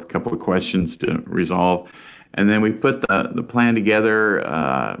and forth, a couple of questions to resolve. And then we put the plan together.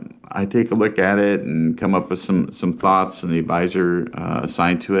 I take a look at it and come up with some thoughts, and the advisor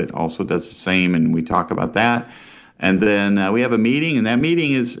assigned to it also does the same, and we talk about that. And then we have a meeting, and that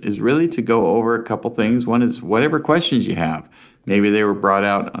meeting is really to go over a couple things. One is whatever questions you have. Maybe they were brought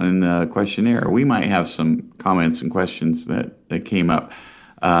out in the questionnaire. We might have some comments and questions that came up,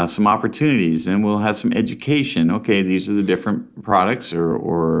 some opportunities, and we'll have some education. Okay, these are the different products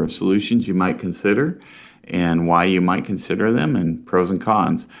or solutions you might consider and why you might consider them and pros and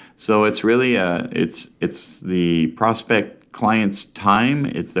cons. So it's really it's the prospect client's time.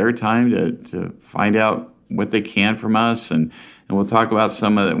 It's their time to find out what they can from us, and we'll talk about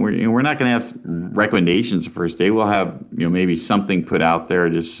some of it. We're not going to have recommendations the first day. We'll have maybe something put out there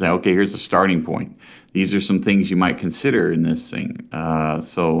to say, okay, here's a starting point. These are some things you might consider in this thing.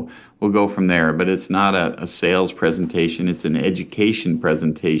 So we'll go from there. But it's not a sales presentation. It's an education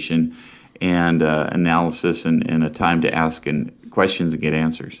presentation and analysis and a time to ask questions and get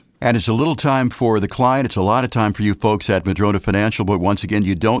answers. And it's a little time for the client. It's a lot of time for you folks at Madrona Financial. But once again,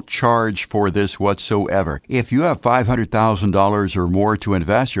 you don't charge for this whatsoever. If you have $500,000 or more to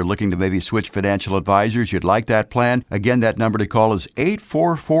invest, you're looking to maybe switch financial advisors, you'd like that plan, again, that number to call is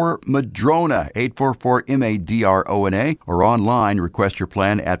 844-MADRONA, 844-MADRONA, or online, request your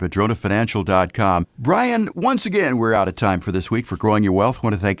plan at madronafinancial.com. Brian, once again, we're out of time for this week for Growing Your Wealth. I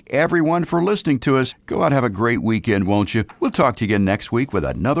want to thank everyone for listening to us. Go out and have a great weekend, won't you? We'll talk to you again next week with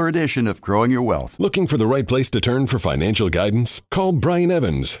another edition of Growing Your Wealth. Looking for the right place to turn for financial guidance? Call Brian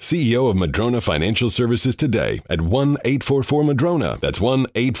Evans, CEO of Madrona Financial Services today at 1-844-MADRONA. That's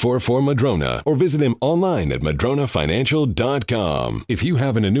 1-844-MADRONA. Or visit him online at madronafinancial.com. If you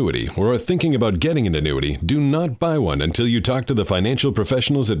have an annuity or are thinking about getting an annuity, do not buy one until you talk to the financial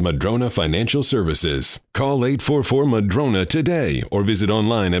professionals at Madrona Financial Services. Call 844-MADRONA today or visit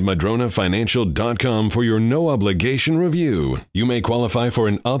online at madronafinancial.com for your no-obligation review. You may qualify for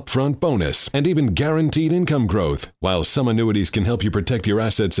an upfront bonus and even guaranteed income growth. While some annuities can help you protect your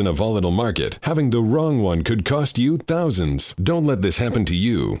assets in a volatile market, having the wrong one could cost you thousands. Don't let this happen to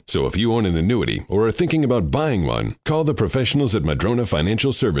you. So if you own an annuity or are thinking about buying one, call the professionals at Madrona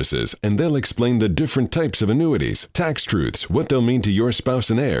Financial Services and they'll explain the different types of annuities, tax truths, what they'll mean to your spouse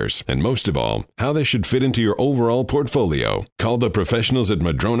and heirs, and most of all, how they should fit into your overall portfolio. Call the professionals at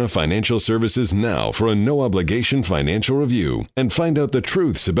Madrona Financial Services now for a no-obligation financial review and find out the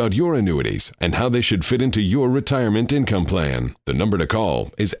truths about your annuities and how they should fit into your retirement income plan. The number to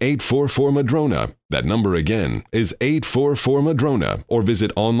call is 844-MADRONA. That number again is 844-MADRONA or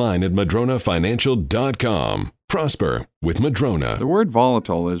visit online at madronafinancial.com. Prosper with Madrona. The word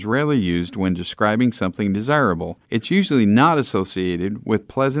volatile is rarely used when describing something desirable. It's usually not associated with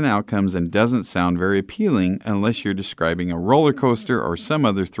pleasant outcomes and doesn't sound very appealing unless you're describing a roller coaster or some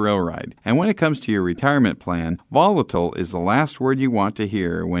other thrill ride. And when it comes to your retirement plan, volatile is the last word you want to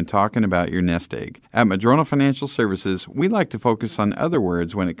hear when talking about your nest egg. At Madrona Financial Services, we like to focus on other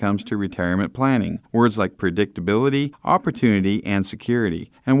words when it comes to retirement planning. Words like predictability, opportunity, and security.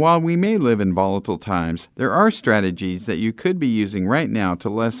 And while we may live in volatile times, there are strategies that you could be using right now to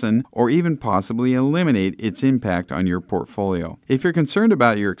lessen or even possibly eliminate its impact on your portfolio. If you're concerned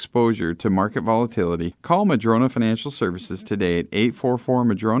about your exposure to market volatility, call Madrona Financial Services today at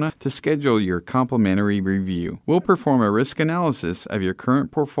 844-MADRONA to schedule your complimentary review. We'll perform a risk analysis of your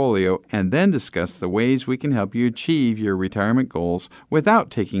current portfolio and then discuss the ways we can help you achieve your retirement goals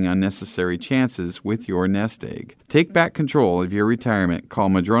without taking unnecessary chances with your nest egg. Take back control of your retirement. Call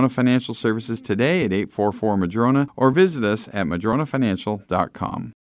Madrona Financial Services today at 844-MADRONA or visit us at madronafinancial.com.